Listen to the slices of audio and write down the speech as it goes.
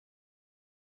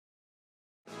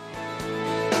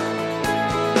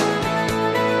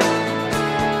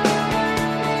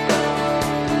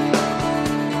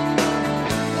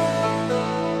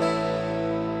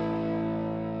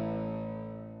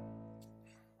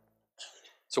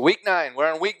So week 9,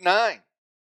 we're on week 9.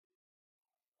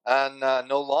 And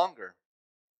no longer,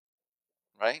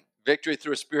 right? Victory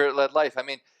through a Spirit-led life. I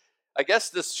mean, I guess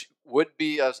this would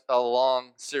be a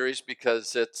long series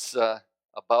because it's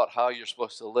about how you're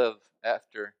supposed to live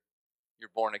after you're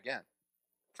born again,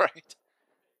 right?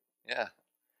 Yeah.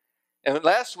 And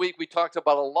last week we talked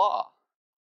about a law.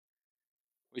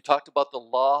 We talked about the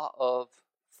law of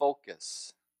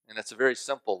focus. And it's a very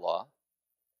simple law.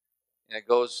 And it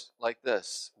goes like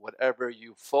this: whatever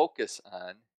you focus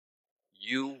on,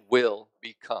 you will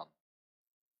become.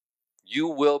 You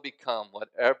will become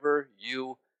whatever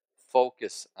you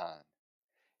focus on.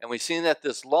 And we've seen that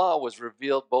this law was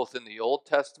revealed both in the Old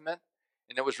Testament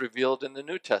and it was revealed in the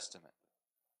New Testament,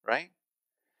 right?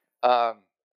 And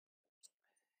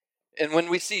when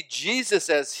we see Jesus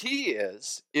as he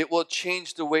is, it will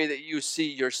change the way that you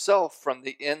see yourself from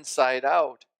the inside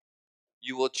out.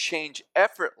 You will change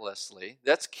effortlessly.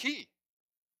 That's key.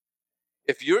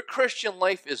 If your Christian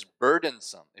life is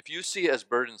burdensome, if you see it as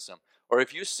burdensome, or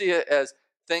if you see it as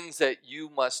things that you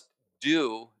must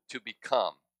do to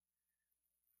become,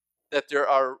 that there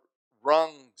are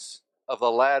rungs of a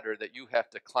ladder that you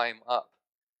have to climb up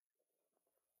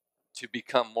to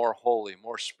become more holy,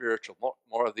 more spiritual,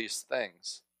 more of these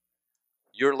things,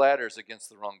 your ladder is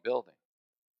against the wrong building.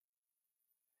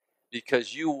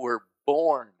 Because you were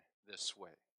born this way.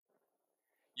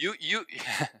 You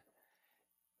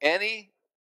any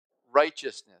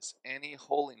righteousness, any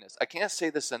holiness. I can't say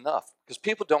this enough because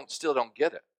people still don't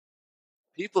get it.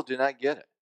 People do not get it.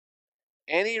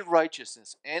 Any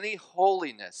righteousness, any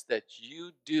holiness that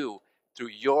you do through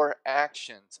your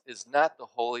actions is not the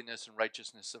holiness and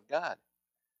righteousness of God.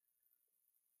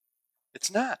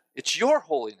 It's not. It's your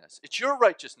holiness. It's your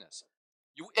righteousness.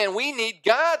 And we need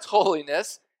God's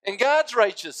holiness and God's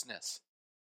righteousness.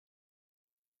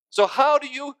 So how do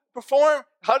you perform?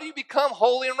 How do you become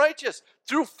holy and righteous?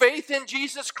 Through faith in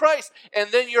Jesus Christ.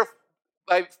 And then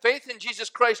by faith in Jesus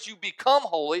Christ, you become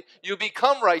holy, you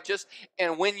become righteous,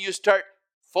 and when you start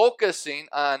focusing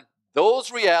on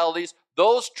those realities,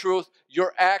 those truths,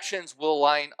 your actions will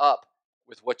line up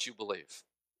with what you believe.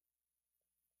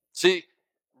 See,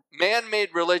 man-made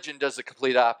religion does the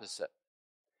complete opposite.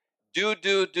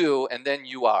 Do, and then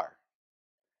you are.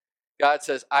 God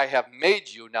says, I have made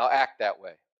you, now act that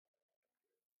way.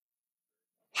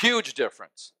 Huge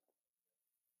difference.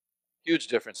 Huge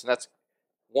difference. And that's,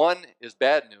 one is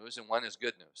bad news and one is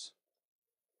good news.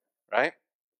 Right?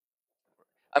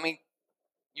 I mean,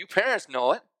 you parents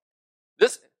know it.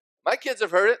 My kids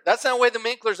have heard it. That's not the way the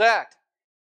Minklers act.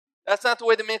 That's not the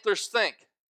way the Minklers think.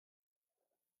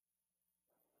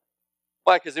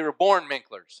 Why? Because they were born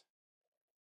Minklers.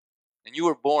 And you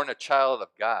were born a child of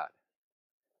God.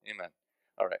 Amen.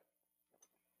 All right.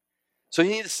 So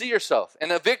you need to see yourself.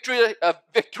 And a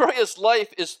victorious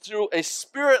life is through a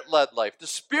Spirit-led life. The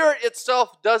Spirit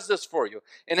itself does this for you.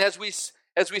 And as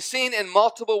we've seen in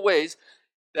multiple ways,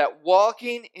 that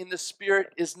walking in the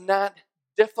Spirit is not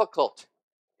difficult.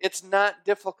 It's not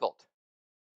difficult.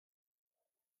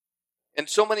 And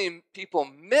so many people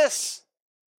miss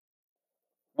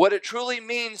what it truly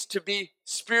means to be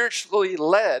spiritually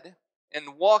led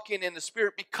and walking in the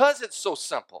Spirit because it's so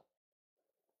simple.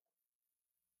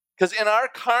 Because in our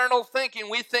carnal thinking,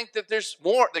 we think that there's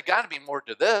more. There's got to be more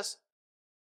to this.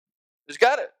 There's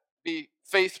got to be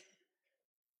faith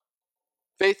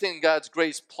in God's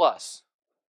grace plus.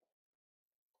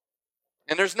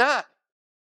 And there's not.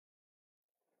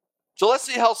 So let's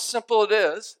see how simple it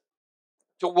is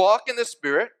to walk in the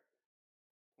Spirit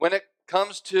when it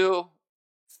comes to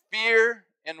fear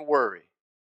and worry.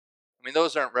 I mean,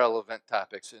 those aren't relevant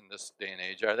topics in this day and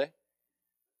age, are they?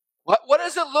 What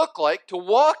does it look like to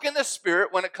walk in the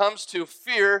Spirit when it comes to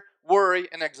fear, worry,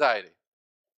 and anxiety?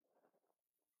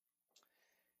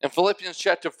 In Philippians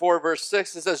chapter 4, verse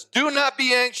 6, it says, do not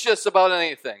be anxious about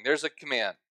anything. There's a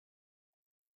command.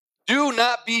 Do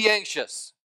not be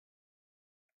anxious.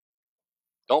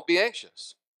 Don't be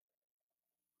anxious.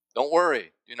 Don't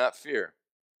worry. Do not fear.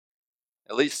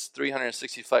 At least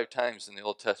 365 times in the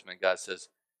Old Testament, God says,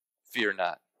 fear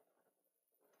not.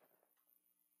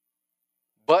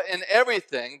 But in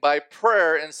everything, by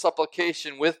prayer and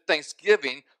supplication with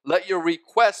thanksgiving, let your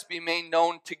requests be made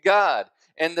known to God.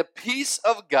 And the peace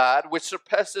of God, which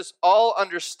surpasses all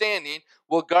understanding,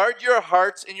 will guard your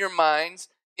hearts and your minds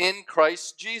in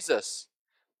Christ Jesus.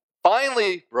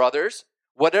 Finally, brothers,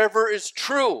 whatever is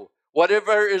true,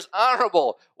 whatever is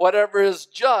honorable, whatever is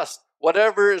just,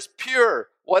 whatever is pure,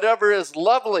 whatever is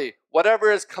lovely,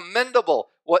 whatever is commendable,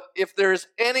 if there is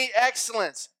any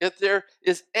excellence, if there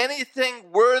is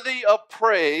anything worthy of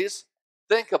praise,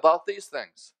 think about these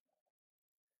things.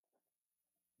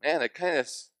 Man, it kind of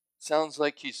sounds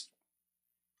like he's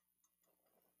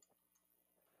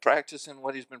practicing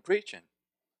what he's been preaching.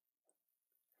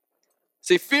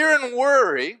 See, fear and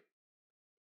worry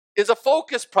is a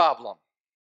focus problem.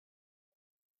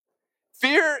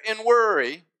 Fear and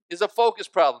worry is a focus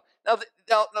problem. Now,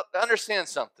 understand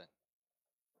something.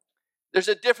 There's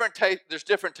different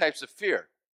types of fear.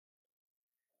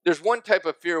 There's one type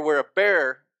of fear where a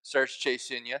bear starts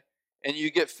chasing you, and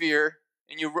you get fear,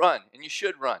 and you run, and you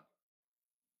should run.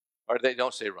 Or they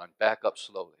don't say run, back up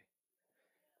slowly.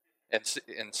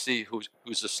 And see who's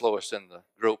the slowest in the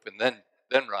group, and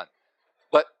then run.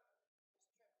 But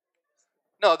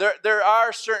no, there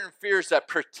are certain fears that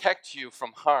protect you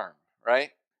from harm,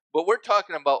 right? But we're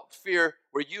talking about fear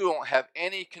where you don't have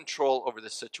any control over the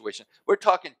situation. We're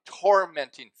talking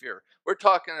tormenting fear. We're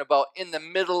talking about in the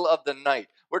middle of the night.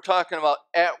 We're talking about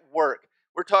at work.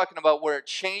 We're talking about where it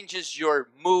changes your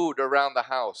mood around the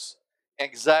house.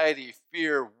 Anxiety,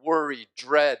 fear, worry,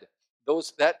 dread.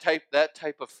 That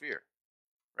type of fear,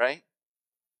 right?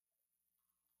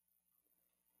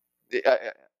 We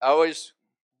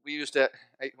used to,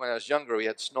 when I was younger, we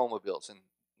had snowmobiles, and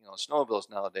snowmobiles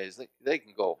nowadays they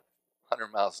can go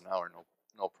 100 miles an hour,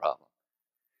 no problem.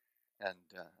 And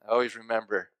I always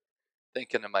remember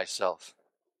thinking to myself,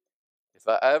 if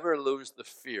I ever lose the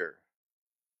fear,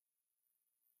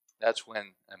 that's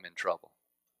when I'm in trouble.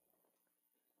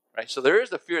 Right? So there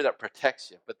is a fear that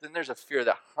protects you, but then there's a fear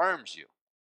that harms you.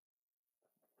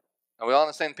 Are we all on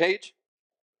the same page?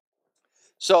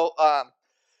 So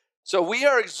we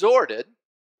are exhorted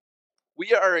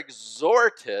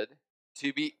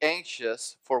to be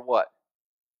anxious for what?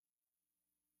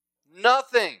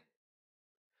 Nothing.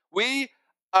 We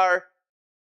are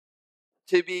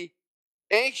to be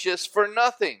anxious for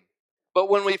nothing. But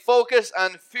when we focus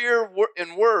on fear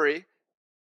and worry,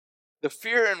 the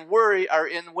fear and worry are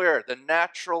in where? The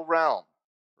natural realm,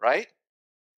 right?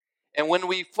 And when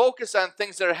we focus on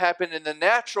things that are happening in the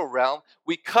natural realm,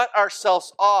 we cut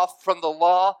ourselves off from the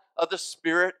law of the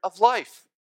Spirit of life,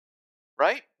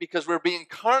 right? Because we're being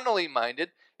carnally minded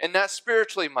and not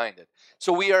spiritually minded.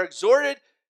 So we are exhorted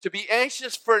to be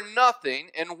anxious for nothing.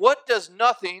 And what does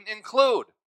nothing include?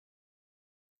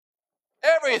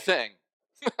 Everything.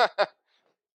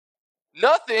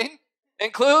 Nothing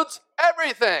includes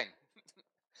everything.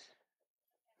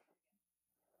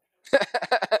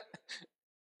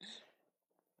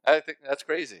 I think that's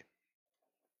crazy.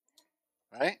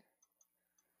 Right?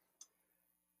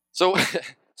 So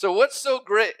what's so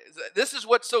great? This is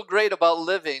what's so great about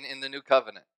living in the new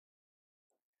covenant.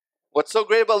 What's so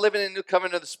great about living in the new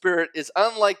covenant of the Spirit is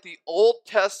unlike the Old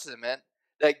Testament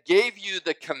that gave you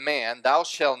the command, thou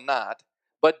shalt not,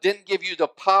 but didn't give you the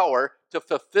power to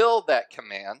fulfill that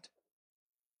command.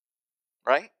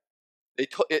 Right? The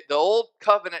Old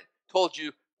Covenant told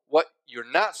you what you're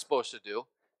not supposed to do,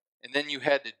 and then you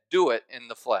had to do it in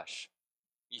the flesh.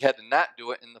 You had to not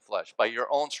do it in the flesh, by your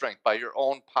own strength, by your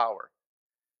own power.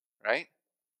 Right?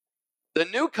 The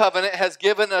new covenant has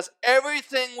given us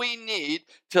everything we need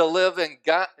to live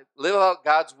out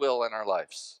God's will in our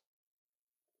lives.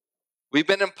 We've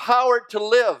been empowered to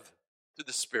live through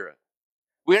the Spirit.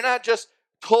 We're not just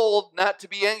told not to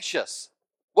be anxious.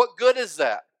 What good is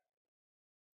that?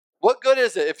 What good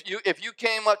is it if you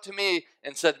came up to me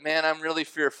and said, "Man, I'm really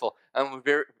fearful. I'm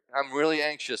really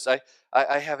anxious. I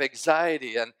have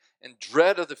anxiety and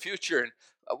dread of the future."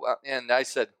 And I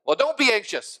said, "Well, don't be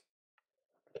anxious."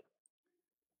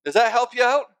 Does that help you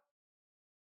out?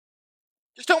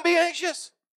 Just don't be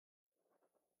anxious.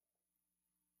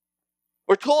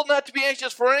 We're told not to be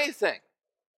anxious for anything.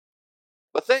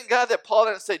 But thank God that Paul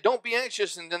didn't say, "Don't be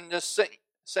anxious," and then just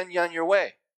send you on your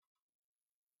way.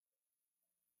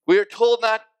 We are told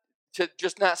not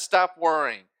stop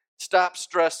worrying, stop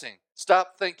stressing,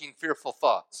 stop thinking fearful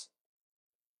thoughts.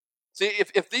 See,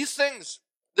 if these things,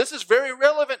 this is very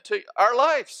relevant to our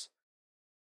lives.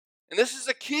 And this is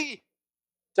a key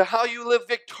to how you live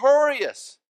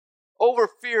victorious over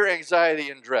fear, anxiety,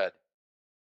 and dread.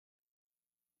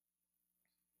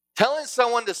 Telling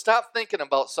someone to stop thinking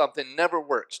about something never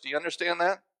works. Do you understand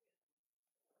that?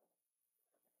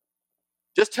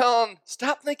 Just tell them,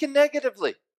 stop thinking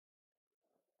negatively.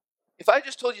 If I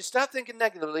just told you stop thinking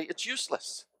negatively, it's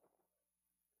useless.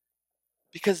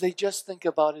 Because they just think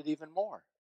about it even more.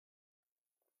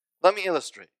 Let me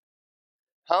illustrate.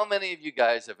 How many of you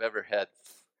guys have ever had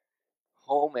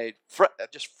homemade,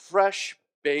 just fresh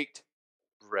baked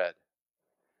bread?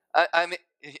 I mean,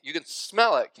 you can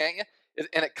smell it, can't you?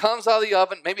 And it comes out of the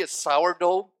oven. Maybe it's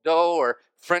sourdough dough or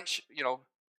French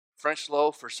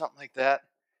loaf or something like that.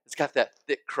 It's got that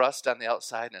thick crust on the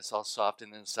outside and it's all soft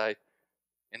on the inside.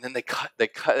 And then they cut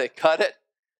it.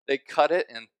 they cut it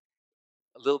and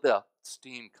a little bit of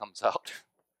steam comes out,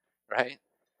 right?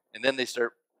 And then they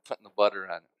start putting the butter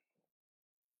on it.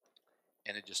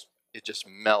 And it just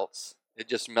melts. It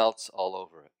just melts all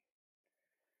over it.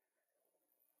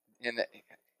 And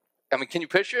I mean, can you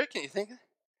picture it? Can you think?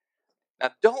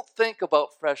 Now, don't think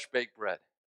about fresh baked bread.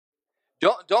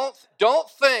 Don't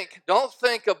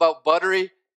think about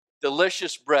buttery,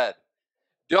 delicious bread.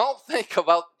 Don't think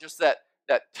about just that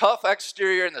tough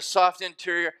exterior and the soft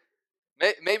interior.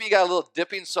 Maybe you got a little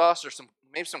dipping sauce or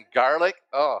maybe some garlic.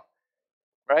 Oh,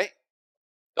 right?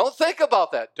 Don't think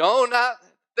about that. Do not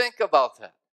think about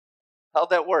that.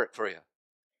 How'd that work for you?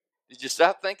 Did you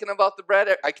stop thinking about the bread?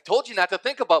 I told you not to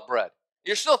think about bread.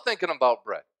 You're still thinking about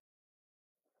bread.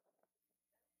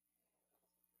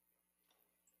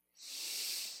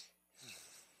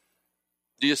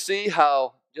 Do you see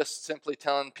how just simply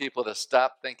telling people to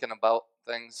stop thinking about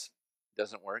things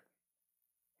doesn't work?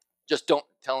 Just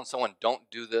telling someone don't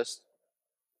do this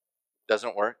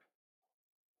doesn't work.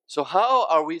 So how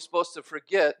are we supposed to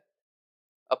forget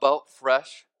about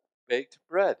fresh baked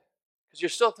bread? Because you're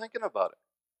still thinking about it.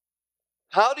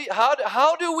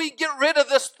 How do we get rid of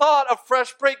this thought of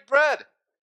fresh baked bread?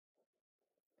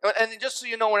 And just so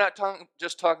you know, we're not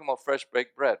just talking about fresh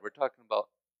baked bread. We're talking about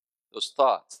those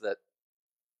thoughts that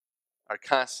are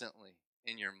constantly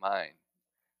in your mind.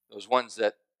 Those ones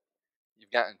that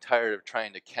you've gotten tired of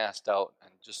trying to cast out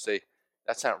and just say,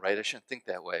 that's not right, I shouldn't think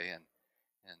that way.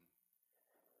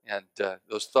 And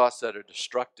those thoughts that are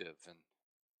destructive. And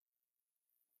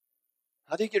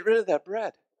how do you get rid of that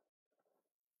bread?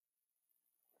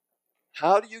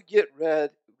 How do you get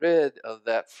rid of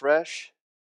that fresh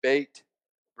baked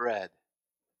bread?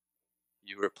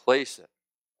 You replace it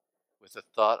with the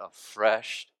thought of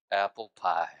fresh apple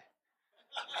pie.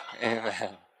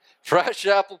 Amen. Fresh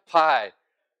apple pie.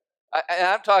 And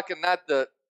I'm talking not the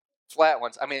flat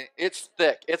ones. I mean, it's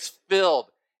thick. It's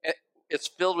filled. It's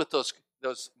filled with those.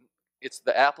 It's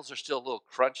the apples are still a little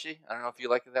crunchy. I don't know if you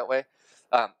like it that way.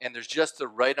 And there's just the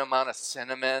right amount of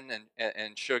cinnamon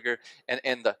and sugar, and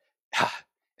the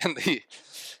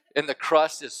and the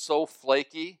crust is so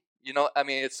flaky. You know, I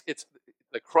mean, it's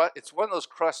the crust. It's one of those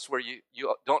crusts where you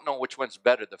don't know which one's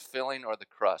better, the filling or the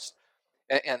crust.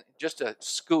 And just a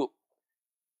scoop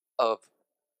of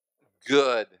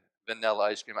good vanilla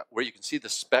ice cream where you can see the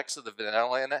specks of the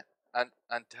vanilla in it on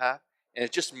top, and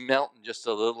it's just melting just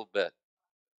a little bit.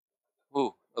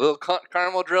 Ooh, a little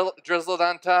caramel drizzled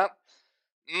on top.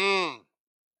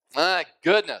 My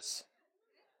goodness.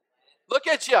 Look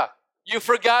at you. You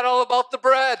forgot all about the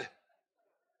bread.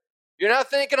 You're not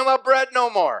thinking about bread no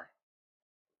more.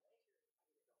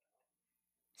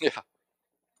 Yeah.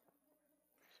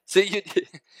 See,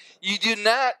 you do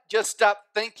not just stop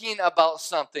thinking about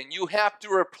something. You have to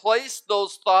replace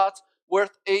those thoughts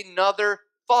with another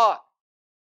thought.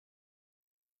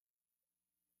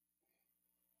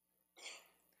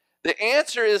 The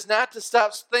answer is not to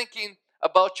stop thinking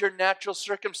about your natural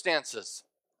circumstances.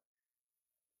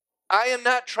 I am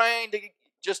not trying to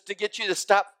get you to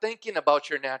stop thinking about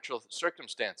your natural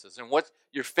circumstances and what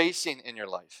you're facing in your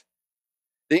life.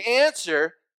 The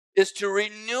answer is to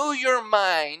renew your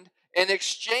mind and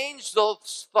exchange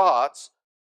those thoughts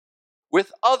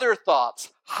with other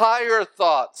thoughts, higher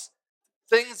thoughts,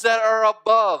 things that are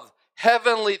above,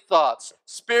 heavenly thoughts,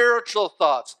 spiritual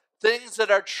thoughts, things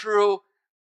that are true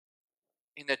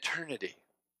in eternity,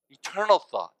 eternal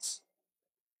thoughts.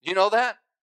 You know that?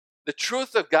 The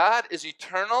truth of God is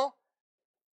eternal.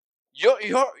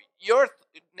 Your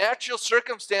natural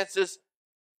circumstances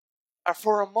are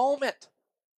for a moment.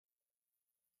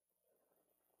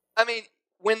 I mean,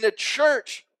 when the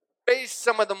church faced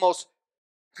some of the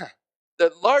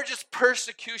largest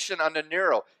persecution under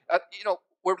Nero,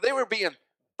 where they were being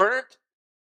burnt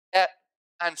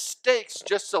on stakes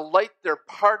just to light their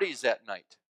parties at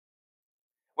night.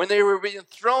 When they were being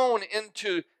thrown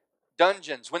into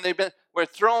dungeons, when were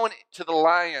thrown to the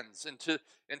lions, into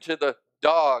the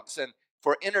dogs, and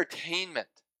for entertainment.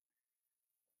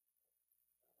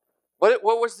 What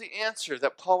was the answer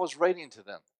that Paul was writing to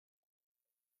them?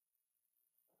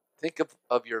 Think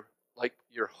of your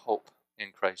hope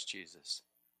in Christ Jesus,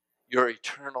 your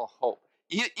eternal hope.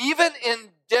 Even in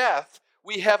death,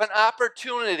 we have an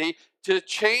opportunity to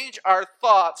change our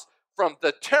thoughts from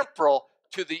the temporal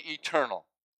to the eternal.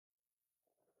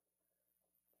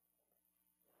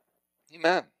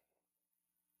 Amen.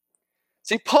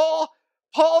 See, Paul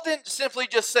didn't simply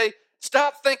just say,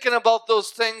 stop thinking about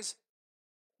those things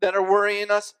that are worrying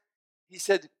us. He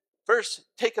said, first,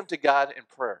 take them to God in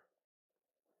prayer.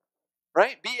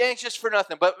 Right? Be anxious for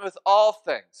nothing, but with all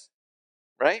things.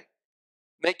 Right?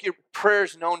 Make your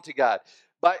prayers known to God.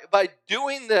 By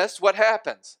doing this, what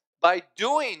happens? By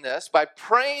doing this, by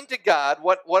praying to God,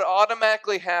 what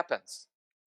automatically happens?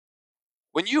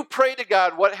 When you pray to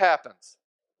God, what happens?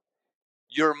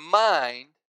 Your mind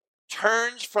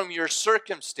turns from your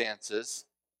circumstances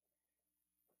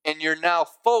and you're now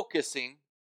focusing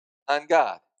on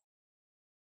God.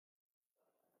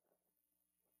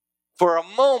 For a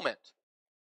moment,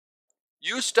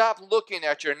 you stop looking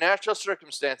at your natural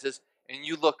circumstances and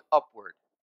you look upward.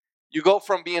 You go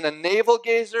from being a navel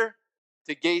gazer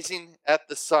to gazing at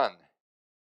the sun.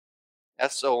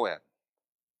 S-O-N.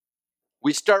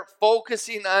 We start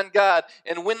focusing on God.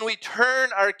 And when we turn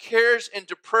our cares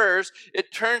into prayers,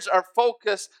 it turns our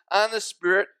focus on the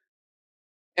Spirit.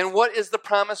 And what is the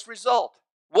promised result?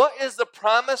 What is the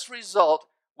promised result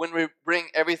when we bring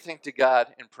everything to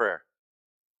God in prayer?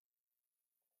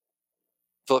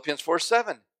 Philippians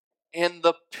 4:7. And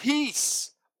the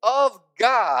peace of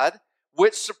God,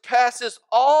 which surpasses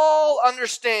all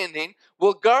understanding,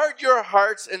 will guard your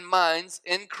hearts and minds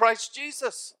in Christ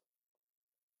Jesus.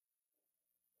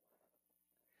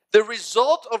 The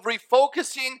result of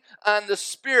refocusing on the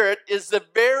Spirit is the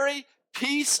very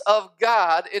peace of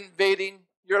God invading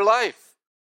your life.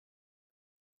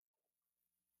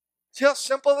 See how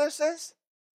simple this is?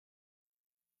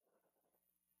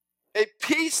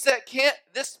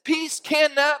 This peace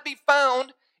cannot be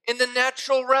found in the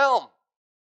natural realm.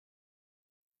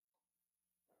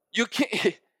 You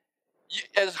can't,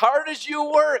 as hard as you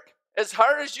work, as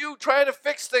hard as you try to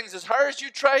fix things, as hard as you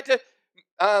try to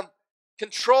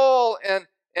control and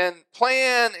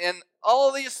plan and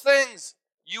all these things,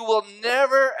 you will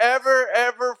never, ever,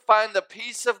 ever find the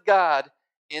peace of God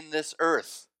in this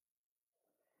earth.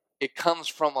 It comes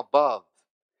from above.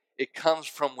 It comes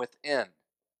from within.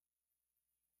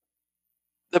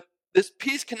 This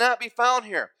peace cannot be found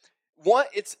here.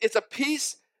 It's a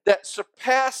peace that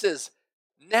surpasses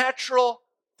natural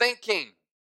thinking.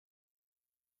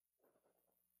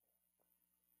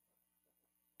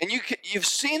 And you've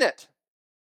seen it.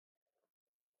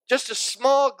 Just a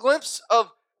small glimpse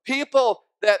of people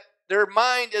that their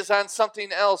mind is on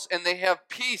something else and they have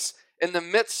peace in the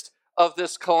midst of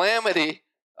this calamity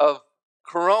of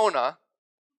corona,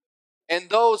 and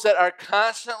those that are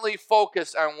constantly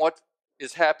focused on what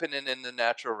is happening in the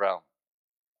natural realm.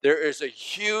 There is a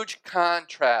huge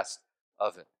contrast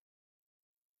of it.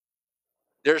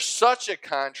 There's such a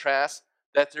contrast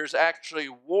that there's actually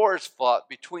wars fought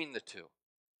between the two.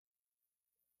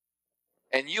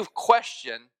 And you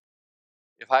question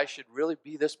if I should really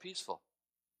be this peaceful,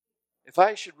 if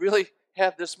I should really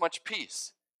have this much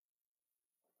peace.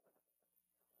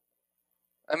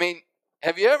 I mean,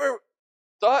 have you ever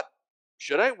thought,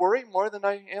 should I worry more than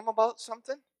I am about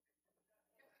something?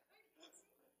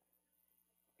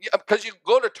 Yeah, because you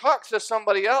go to talk to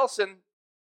somebody else and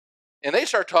they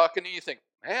start talking and you think,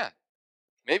 man,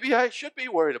 maybe I should be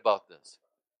worried about this.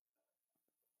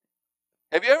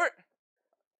 Have you ever?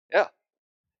 Yeah.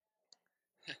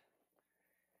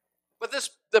 But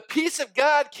the peace of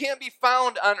God can't be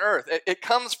found on earth. It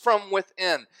comes from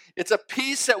within. It's a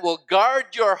peace that will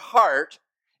guard your heart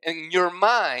and your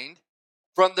mind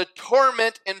from the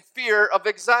torment and fear of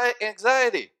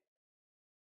anxiety.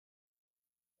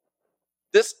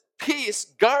 This peace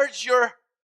guards your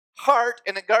heart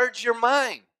and it guards your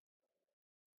mind.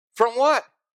 From what?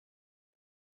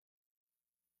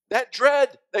 That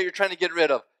dread that you're trying to get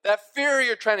rid of. That fear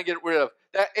you're trying to get rid of.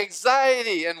 That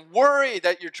anxiety and worry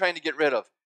that you're trying to get rid of.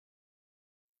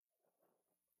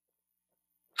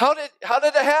 How did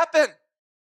it happen?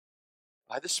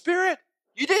 By the Spirit.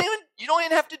 You don't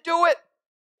even have to do it.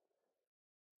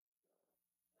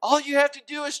 All you have to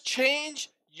do is change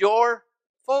your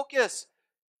focus.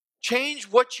 Change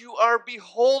what you are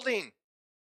beholding.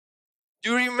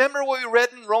 Do you remember what we read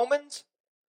in Romans?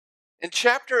 In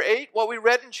chapter 8, what we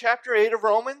read in chapter 8 of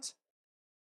Romans?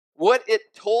 What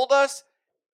it told us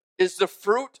is the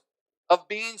fruit of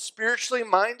being spiritually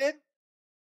minded?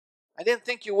 I didn't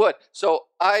think you would. So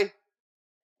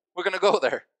we're going to go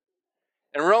there.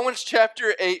 In Romans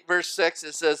chapter 8, verse 6,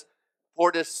 it says,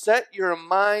 for to set your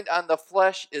mind on the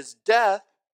flesh is death,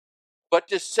 but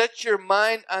to set your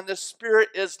mind on the Spirit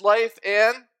is life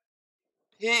and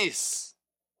peace.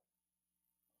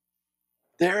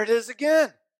 There it is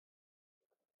again.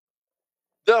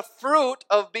 The fruit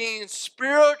of being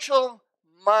spiritual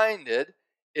minded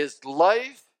is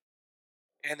life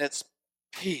and it's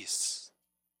peace.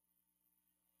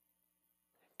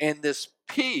 And this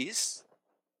peace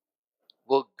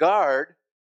will guard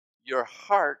your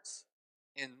hearts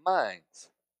and minds.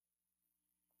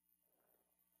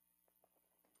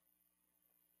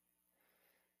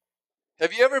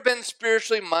 Have you ever been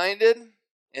spiritually minded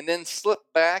and then slip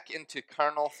back into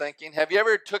carnal thinking? Have you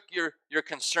ever took your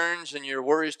concerns and your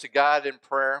worries to God in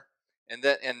prayer and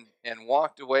then and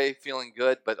walked away feeling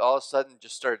good, but all of a sudden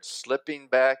just started slipping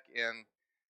back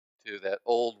into that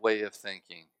old way of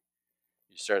thinking?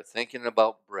 You start thinking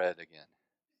about bread again.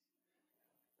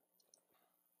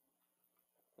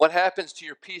 What happens to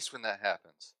your peace when that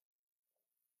happens?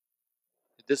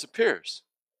 It disappears.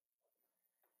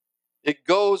 It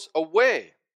goes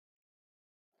away.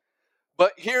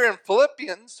 But here in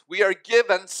Philippians, we are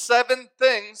given 7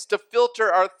 things to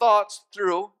filter our thoughts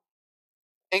through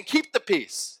and keep the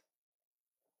peace.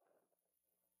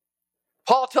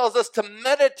 Paul tells us to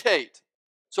meditate.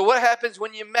 So what happens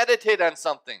when you meditate on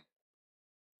something?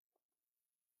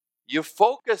 You're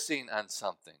focusing on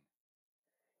something.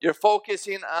 You're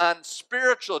focusing on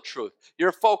spiritual truth.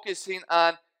 You're focusing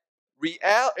on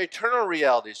eternal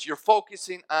realities. You're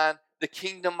focusing on the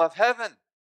kingdom of heaven.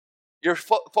 You're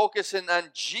focusing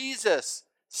on Jesus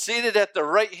seated at the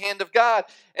right hand of God.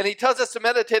 And he tells us to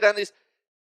meditate on these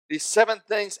 7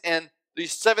 things. And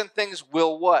these 7 things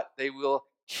will what? They will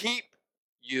keep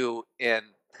you in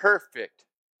perfect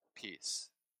peace.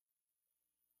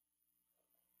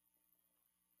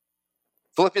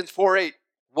 Philippians 4:8,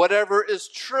 whatever is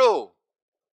true.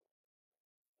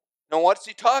 Now, what's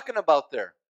he talking about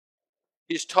there?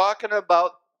 He's talking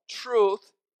about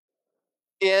truth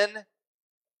in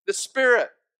the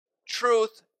Spirit,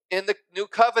 truth in the New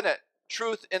Covenant,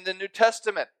 truth in the New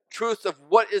Testament, truth of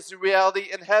what is the reality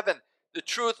in heaven, the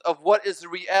truth of what is the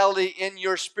reality in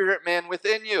your spirit man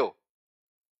within you.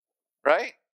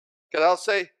 Right? Because I'll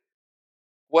say,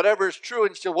 whatever is true,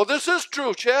 and you say, well, this is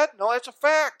true, Chad. No, that's a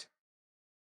fact.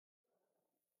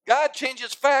 God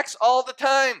changes facts all the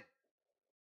time.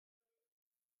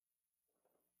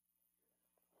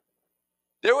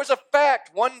 There was a fact.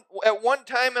 At one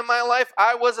time in my life,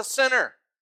 I was a sinner.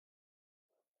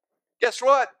 Guess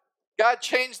what? God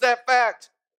changed that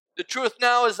fact. The truth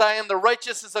now is I am the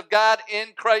righteousness of God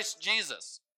in Christ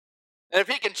Jesus. And if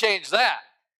he can change that,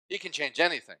 he can change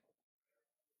anything.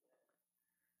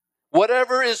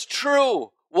 Whatever is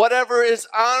true, whatever is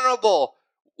honorable,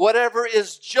 whatever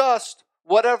is just,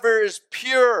 whatever is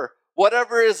pure,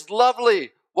 whatever is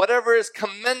lovely, whatever is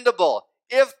commendable,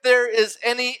 if there is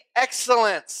any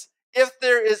excellence, if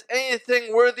there is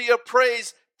anything worthy of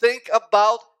praise, think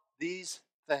about these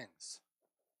things.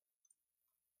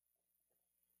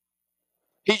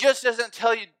 He just doesn't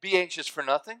tell you to be anxious for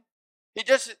nothing. He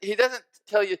doesn't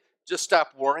tell you just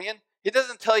stop worrying. He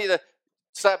doesn't tell you to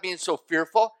stop being so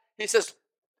fearful. He says,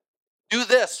 do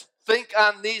this. Think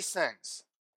on these things.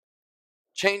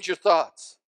 Change your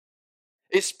thoughts.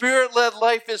 A spirit-led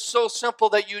life is so simple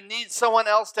that you need someone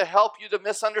else to help you to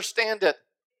misunderstand it.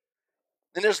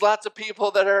 And there's lots of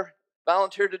people that are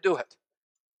volunteered to do it.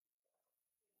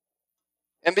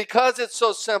 And because it's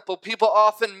so simple, people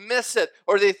often miss it,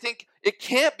 or they think it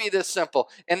can't be this simple,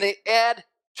 and they add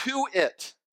to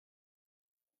it.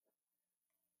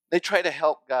 They try to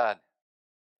help God.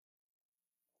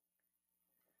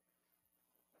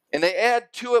 And they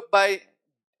add to it by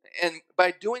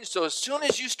doing so. As soon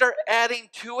as you start adding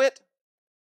to it,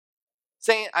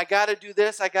 saying, I got to do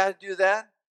this, I got to do that,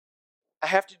 I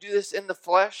have to do this in the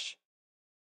flesh,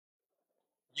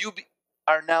 you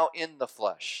are now in the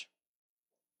flesh.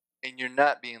 And you're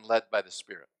not being led by the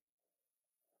Spirit.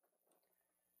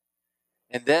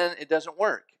 And then it doesn't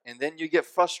work. And then you get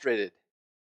frustrated.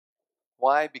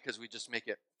 Why? Because we just make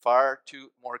it far too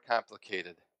more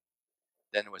complicated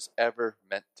than it was ever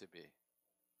meant to be.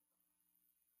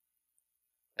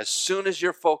 As soon as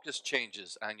your focus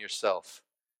changes on yourself,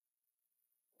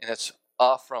 and it's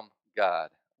off from God,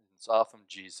 it's off from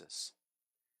Jesus,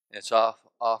 and it's off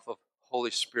of Holy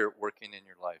Spirit working in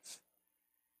your life,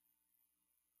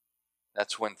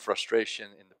 that's when frustration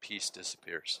and the peace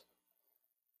disappears.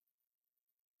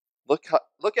 Look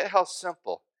at how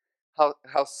simple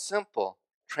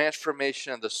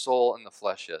transformation of the soul and the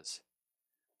flesh is.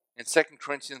 In 2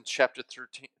 Corinthians chapter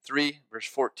 3, verse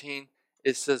 14,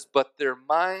 it says, but their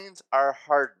minds are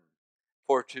hardened,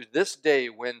 for to this day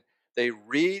when they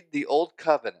read the old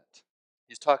covenant,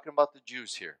 he's talking about the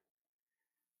Jews here,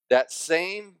 that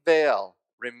same veil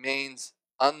remains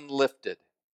unlifted,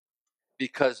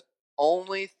 because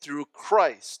only through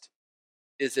Christ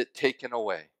is it taken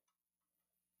away.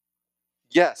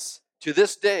 Yes, to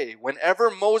this day, whenever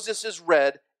Moses is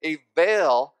read, a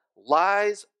veil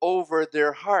lies over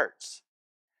their hearts.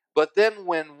 But then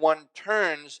when one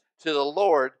turns to the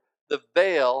Lord, the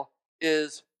veil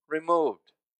is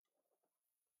removed.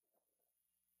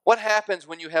 What happens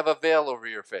when you have a veil over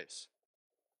your face?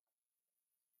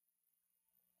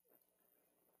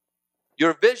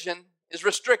 Your vision is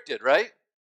restricted, right?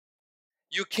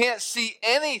 you can't see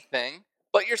anything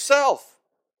but yourself.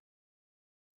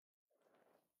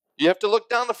 You have to look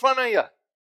down the front of you.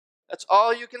 That's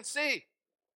all you can see.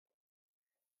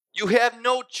 You have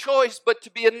no choice but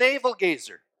to be a navel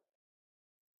gazer.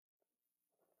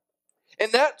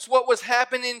 And that's what was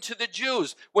happening to the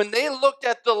Jews. When they looked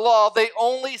at the law, they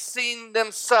only seen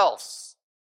themselves.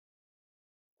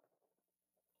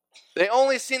 They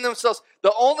only seen themselves.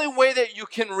 The only way that you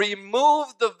can remove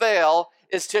the veil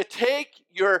is to take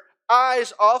your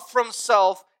eyes off from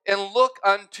self and look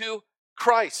unto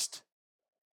Christ.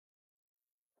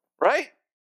 Right?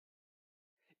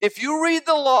 If you read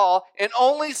the law and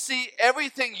only see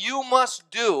everything you must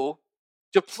do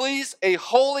to please a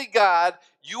holy God,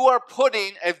 you are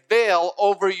putting a veil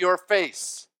over your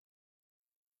face.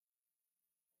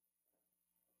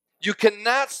 You can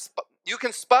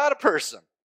spot a person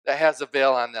that has a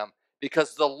veil on them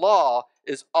because the law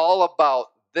is all about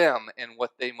them and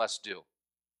what they must do.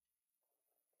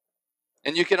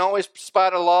 And you can always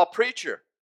spot a law preacher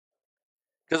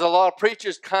because a law preacher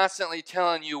is constantly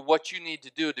telling you what you need to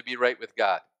do to be right with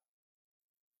God.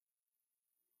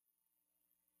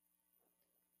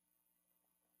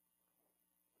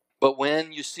 But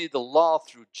when you see the law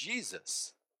through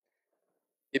Jesus,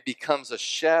 it becomes a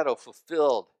shadow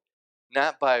fulfilled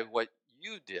not by what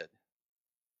you did,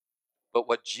 but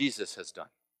what Jesus has done.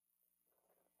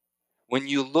 When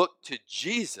you look to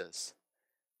Jesus,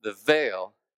 the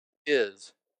veil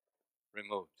is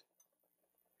removed.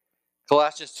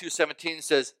 Colossians 2:17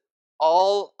 says,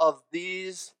 all of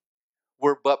these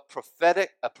were but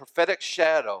a prophetic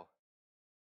shadow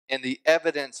and the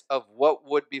evidence of what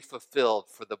would be fulfilled,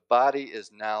 for the body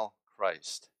is now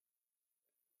Christ.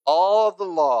 All of the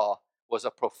law was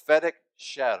a prophetic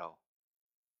shadow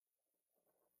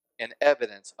and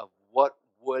evidence of what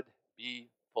would be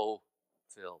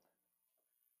fulfilled.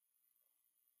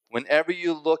 Whenever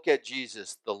you look at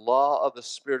Jesus, the law of the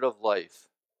Spirit of life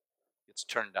gets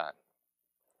turned on.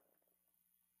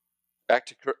 Back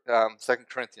to 2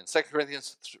 Corinthians. 2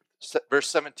 Corinthians verse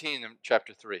 17 in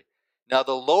chapter 3. Now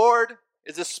the Lord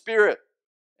is a spirit,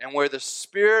 and where the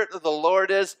Spirit of the Lord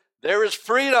is, there is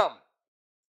freedom.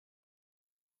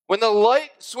 When the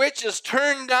light switch is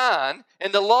turned on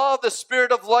and the law of the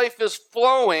Spirit of life is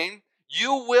flowing,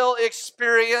 you will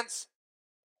experience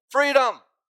freedom.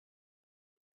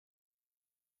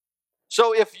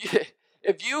 So if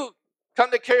you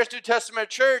come to Charis New Testament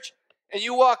Church and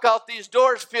you walk out these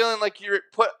doors feeling like you're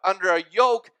put under a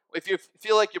yoke, if you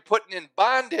feel like you're putting in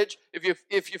bondage, if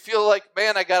you feel like,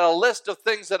 man, I got a list of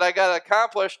things that I got to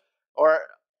accomplish, or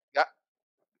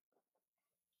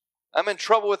I'm in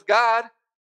trouble with God,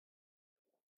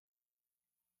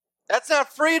 that's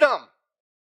not freedom.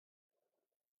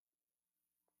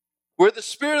 Where the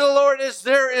Spirit of the Lord is,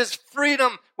 there is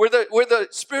freedom. Where the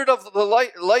Spirit of the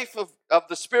life of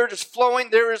the Spirit is flowing,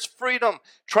 there is freedom.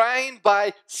 Trying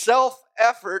by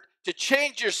self-effort to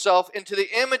change yourself into the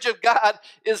image of God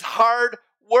is hard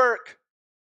work.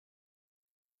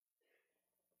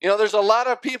 You know, there's a lot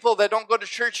of people that don't go to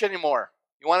church anymore.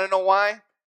 You want to know why?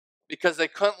 Because they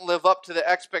couldn't live up to the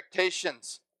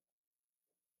expectations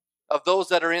of those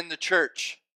that are in the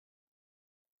church.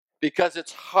 Because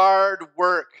it's hard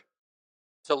work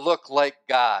to look like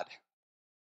God.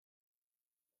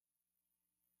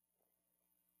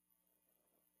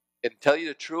 And tell you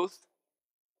the truth,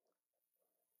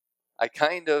 I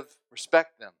kind of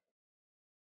respect them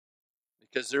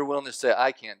because they're willing to say,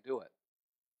 I can't do it.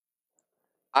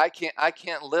 I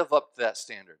can't live up to that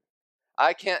standard.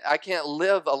 I can't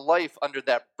live a life under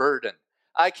that burden.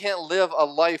 I can't live a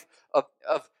life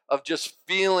of just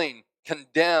feeling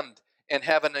condemned and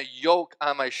having a yoke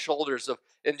on my shoulders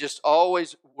and just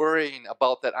always worrying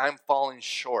about that I'm falling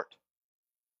short.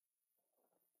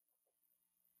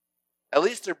 At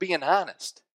least they're being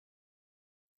honest.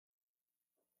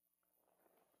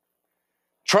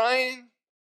 Trying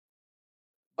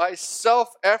by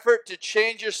self-effort to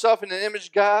change yourself in an image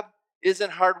of God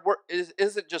isn't hard work.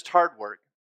 Isn't just hard work.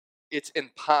 It's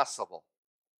impossible.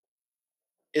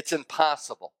 It's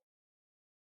impossible.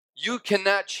 You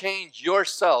cannot change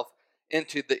yourself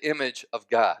into the image of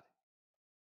God.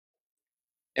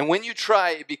 And when you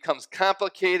try, it becomes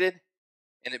complicated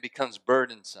and it becomes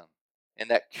burdensome. And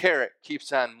that carrot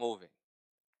keeps on moving.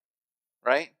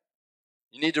 Right?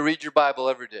 You need to read your Bible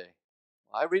every day.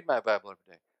 Well, I read my Bible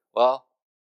every day. Well,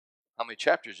 how many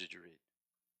chapters did you read?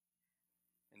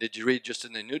 And did you read just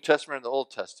in the New Testament or the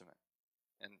Old Testament?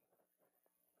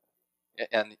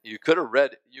 And you could have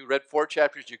read 4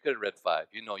 chapters, you could have read 5.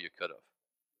 You know you could have.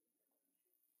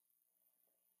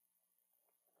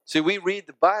 See, we read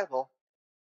the Bible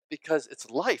because it's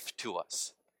life to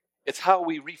us. It's how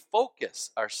we refocus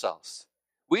ourselves.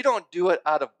 We don't do it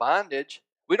out of bondage.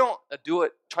 We don't do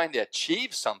it trying to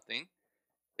achieve something.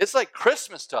 It's like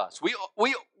Christmas to us.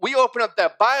 We open up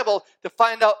that Bible to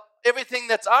find out everything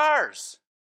that's ours.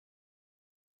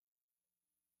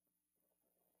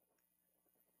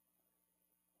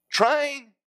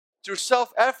 Trying through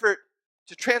self-effort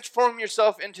to transform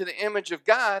yourself into the image of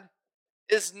God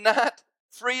is not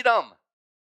freedom.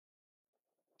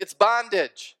 It's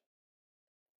bondage.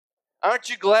 Aren't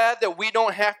you glad that we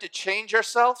don't have to change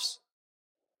ourselves?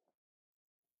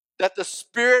 That the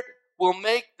Spirit will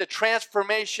make the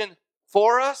transformation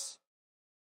for us?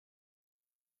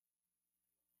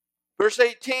 Verse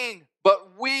 18,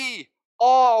 but we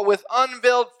all with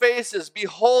unveiled faces,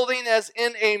 beholding as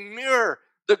in a mirror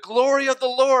the glory of the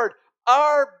Lord,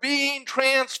 are being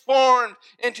transformed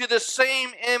into the same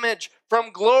image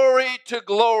from glory to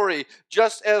glory,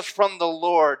 just as from the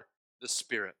Lord, the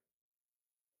Spirit.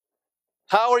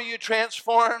 How are you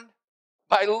transformed?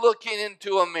 By looking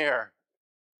into a mirror.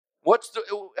 What's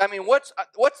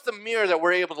the mirror that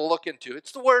we're able to look into?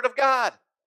 It's the Word of God.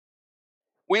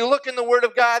 We look in the Word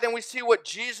of God and we see what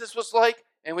Jesus was like,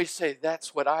 and we say,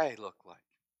 that's what I look like.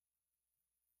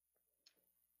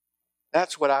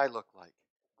 That's what I look like.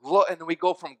 And we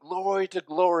go from glory to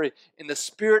glory, and the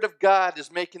Spirit of God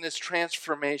is making this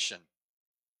transformation.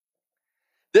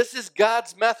 This is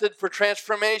God's method for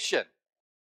transformation.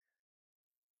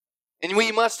 And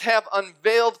we must have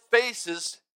unveiled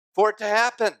faces for it to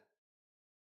happen.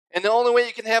 And the only way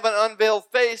you can have an unveiled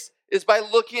face is by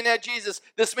looking at Jesus.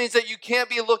 This means that you can't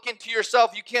be looking to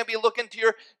yourself. You can't be looking to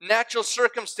your natural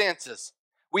circumstances.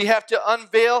 We have to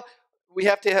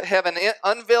have an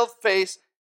unveiled face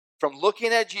from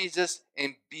looking at Jesus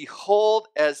and behold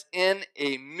as in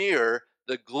a mirror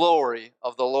the glory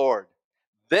of the Lord.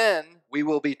 Then we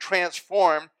will be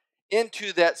transformed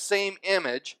into that same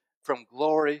image from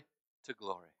glory to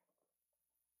glory.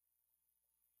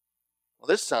 Well,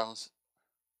 this sounds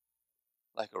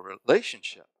like a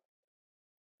relationship.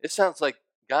 It sounds like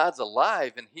God's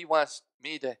alive and He wants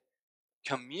me to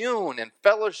commune and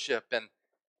fellowship. And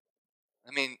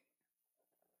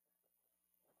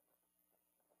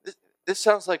this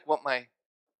sounds like what my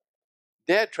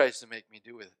dad tries to make me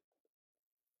do with it.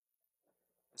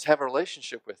 Is have a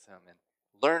relationship with Him and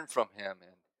learn from Him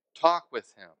and talk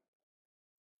with Him.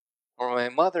 Or my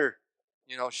mother,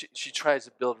 she tries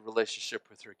to build a relationship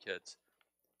with her kids.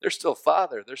 They're still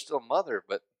father, they're still mother,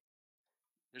 but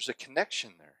there's a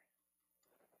connection there.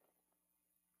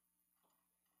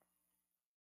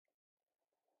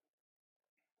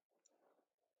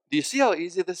 Do you see how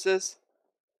easy this is?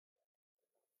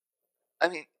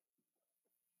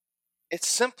 It's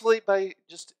simply by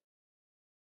just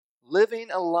living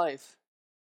a life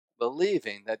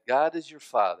believing that God is your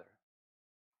Father,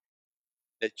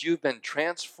 that you've been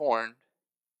transformed,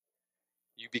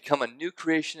 you become a new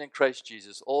creation in Christ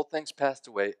Jesus, old things passed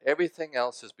away, everything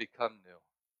else has become new.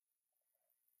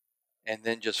 And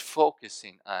then just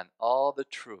focusing on all the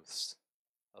truths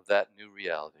of that new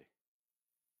reality.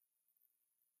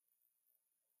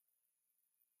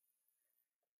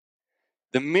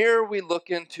 The mirror we look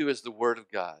into is the Word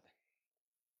of God.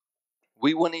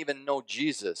 We wouldn't even know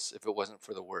Jesus if it wasn't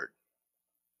for the Word.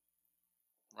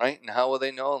 Right? And how will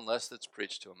they know unless it's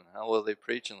preached to them? And how will they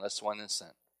preach unless one is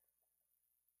sent?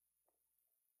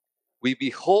 We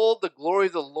behold the glory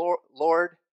of the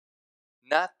Lord,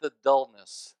 not the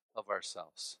dullness of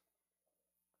ourselves.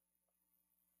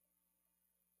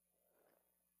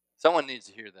 Someone needs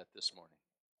to hear that this morning.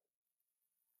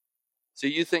 So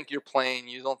you think you're plain,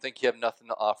 you don't think you have nothing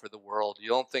to offer the world, you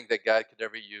don't think that God could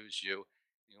ever use you.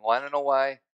 You want to know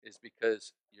why? It's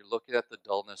because you're looking at the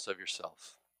dullness of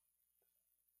yourself.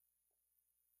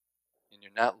 And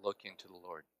you're not looking to the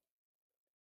Lord.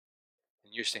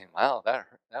 And you're saying, wow, that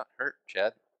hurt,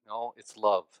 Chad. No, it's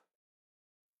love.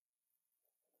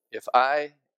 If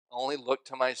I only looked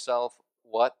to myself,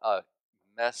 what a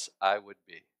mess I would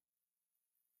be.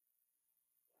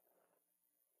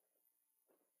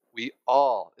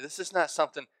 This is not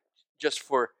something just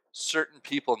for certain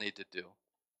people need to do.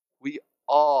 We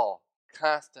all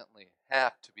constantly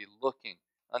have to be looking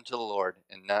unto the Lord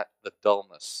and not the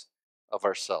dullness of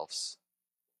ourselves.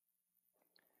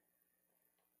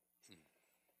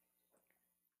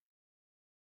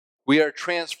 We are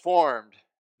transformed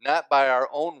not by our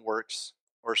own works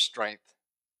or strength,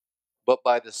 but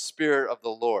by the Spirit of the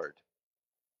Lord.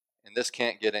 And this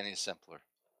can't get any simpler.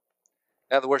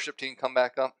 Now the worship team come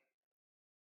back up.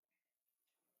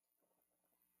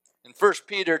 In 1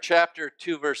 Peter chapter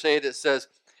 2, verse 8, it says,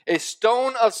 a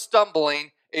stone of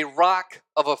stumbling, a rock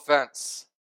of offense.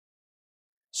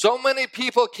 So many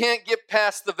people can't get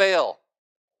past the veil.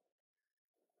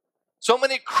 So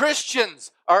many Christians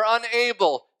are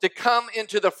unable to come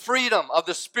into the freedom of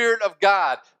the Spirit of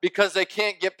God because they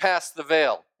can't get past the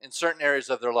veil in certain areas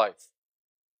of their life.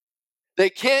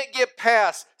 They can't get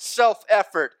past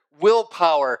self-effort,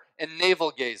 willpower, and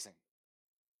navel-gazing.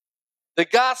 The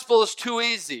gospel is too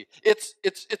easy. It's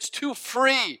too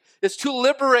free. It's too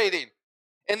liberating.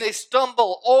 And they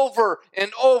stumble over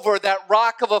and over that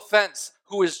rock of offense,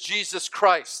 who is Jesus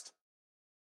Christ.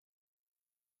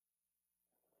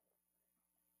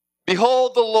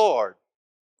 Behold the Lord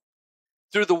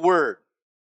through the Word,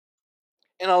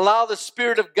 and allow the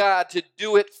Spirit of God to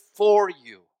do it for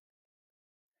you.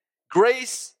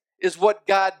 Grace is what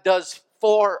God does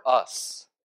for us.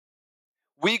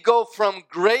 We go from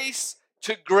grace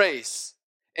to grace,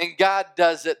 and God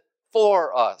does it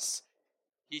for us.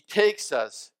 He takes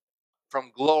us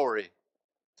from glory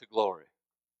to glory.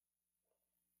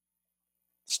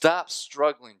 Stop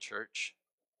struggling, church,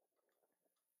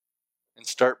 and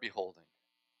start beholding.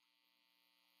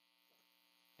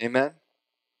 Amen?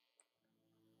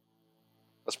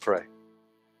 Let's pray.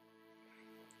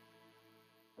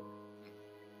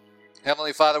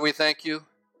 Heavenly Father, we thank you.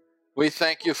 We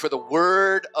thank you for the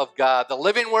Word of God, the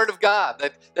living Word of God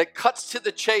that cuts to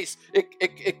the chase.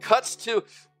 It cuts to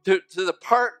the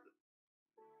part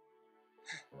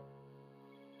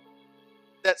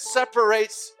that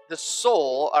separates the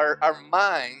soul, our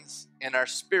minds, and our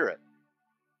spirit.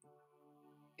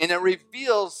 And it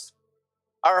reveals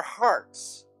our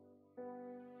hearts.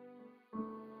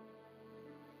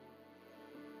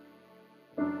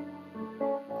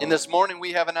 And this morning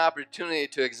we have an opportunity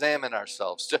to examine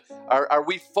ourselves. Are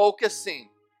we focusing,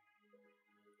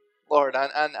 Lord,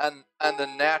 on the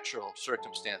natural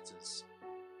circumstances?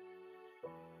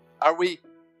 Are we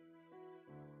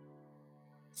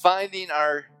finding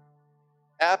our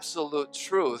absolute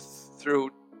truth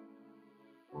through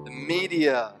the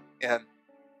media and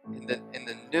in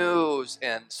the news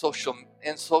and social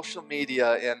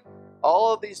media and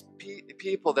all of these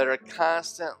people that are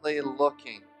constantly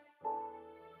looking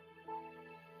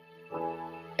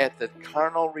at the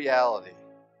carnal reality?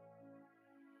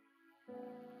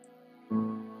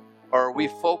 Or are we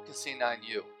focusing on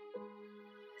you,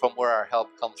 from where our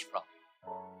help comes from?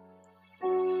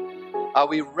 Are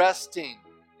we resting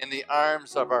in the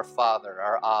arms of our Father,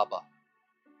 our Abba?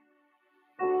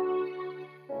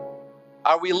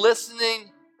 Are we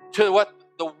listening to what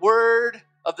the Word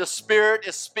of the Spirit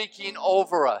is speaking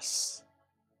over us?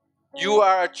 You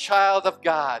are a child of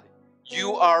God.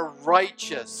 You are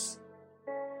righteous.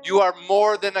 You are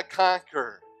more than a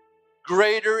conqueror.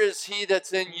 Greater is He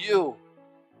that's in you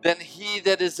than he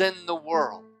that is in the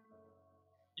world.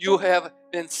 You have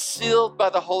been sealed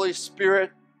by the Holy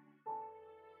Spirit,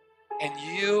 and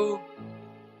you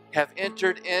have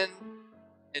entered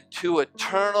into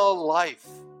eternal life.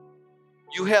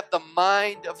 You have the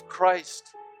mind of Christ.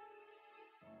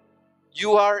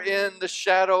 You are in the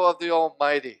shadow of the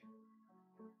Almighty.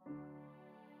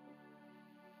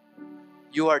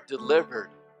 You are delivered.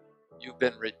 You've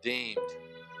been redeemed.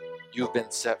 You've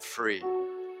been set free.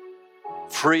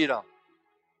 Freedom.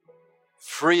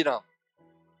 Freedom.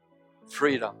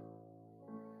 Freedom.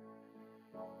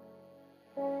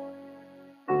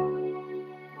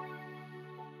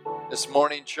 This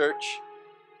morning, church,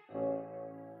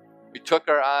 we took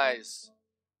our eyes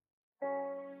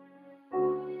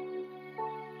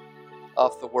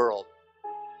off the world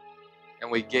and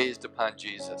we gazed upon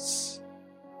Jesus.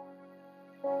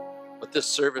 But this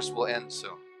service will end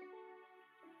soon.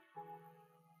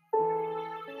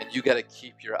 And you got to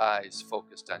keep your eyes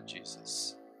focused on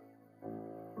Jesus.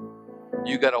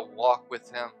 You got to walk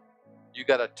with Him. You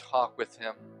got to talk with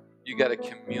Him. You got to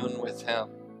commune with Him.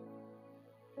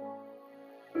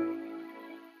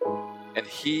 And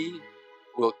He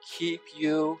will keep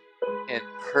you in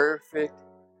perfect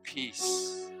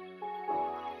peace.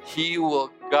 He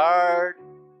will guard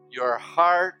your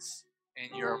hearts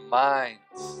and your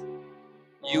minds.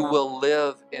 You will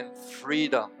live in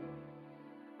freedom.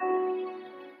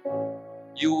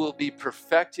 You will be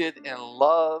perfected in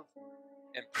love,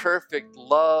 and perfect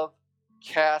love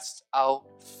casts out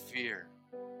fear.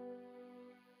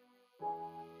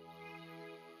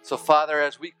 So, Father,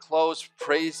 as we close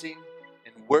praising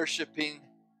and worshiping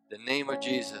the name of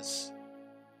Jesus,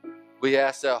 we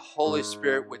ask that Holy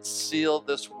Spirit would seal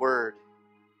this word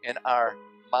in our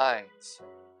minds,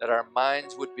 that our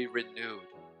minds would be renewed,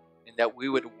 and that we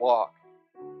would walk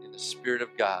in the Spirit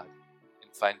of God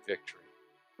and find victory.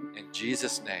 In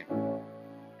Jesus' name,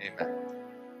 amen.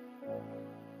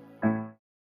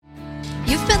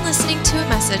 You've been listening to a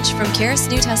message from Charis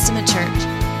New Testament Church.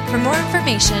 For more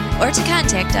information or to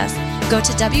contact us, go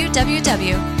to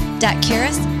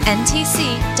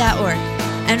www.charisntc.org.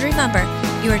 And remember,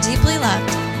 you are deeply loved,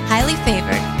 highly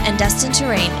favored, and destined to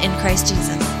reign in Christ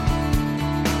Jesus.